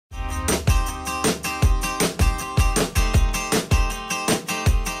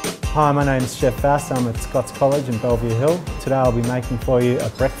Hi, my name's Chef Faust. I'm at Scots College in Bellevue Hill. Today I'll be making for you a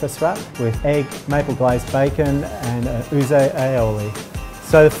breakfast wrap with egg, maple glazed bacon and Ouzo Aioli.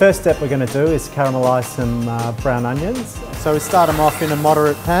 So the first step we're going to do is caramelise some brown onions. So we start them off in a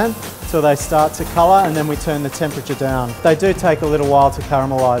moderate pan till they start to colour, and then we turn the temperature down. They do take a little while to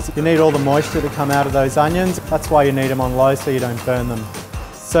caramelise. You need all the moisture to come out of those onions. That's why you need them on low so you don't burn them.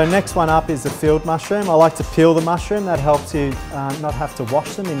 So next one up is the field mushroom. I like to peel the mushroom. That helps you not have to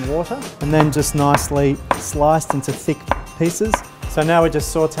wash them in water. And then just nicely sliced into thick pieces. So now we're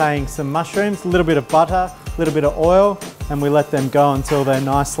just sauteing some mushrooms, a little bit of butter, a little bit of oil, and we let them go until they're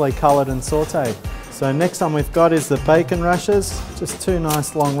nicely coloured and sauteed. So next one we've got is the bacon rashers. Just 2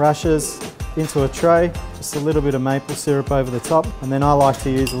 nice long rashers into a tray, just a little bit of maple syrup over the top, and then I like to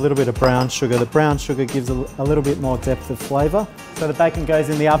use a little bit of brown sugar. The brown sugar gives a little bit more depth of flavour. So the bacon goes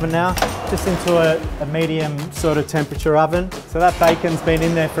in the oven now, just into a medium sort of temperature oven. So that bacon's been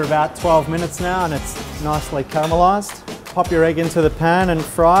in there for about 12 minutes now and it's nicely caramelised. Pop your egg into the pan and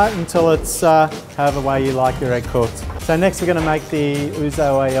fry it until it's however way you like your egg cooked. So next we're going to make the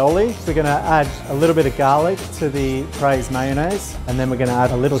Ouzo Aioli. We're going to add a little bit of garlic to the braised mayonnaise, and then we're going to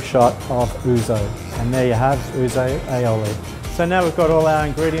add a little shot of ouzo. And there you have Ouzo Aioli. So now we've got all our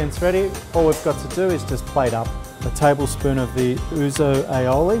ingredients ready. All we've got to do is just plate up a tablespoon of the Ouzo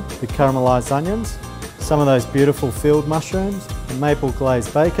Aioli, the caramelised onions, some of those beautiful field mushrooms, the maple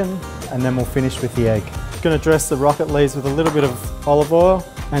glazed bacon, and then we'll finish with the egg. Going to dress the rocket leaves with a little bit of olive oil,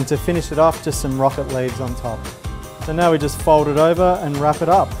 and to finish it off, just some rocket leaves on top. So now we just fold it over and wrap it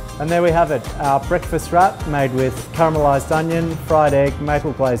up. And there we have it, our breakfast wrap made with caramelised onion, fried egg,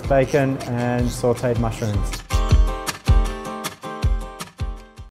 maple glazed bacon and sautéed mushrooms.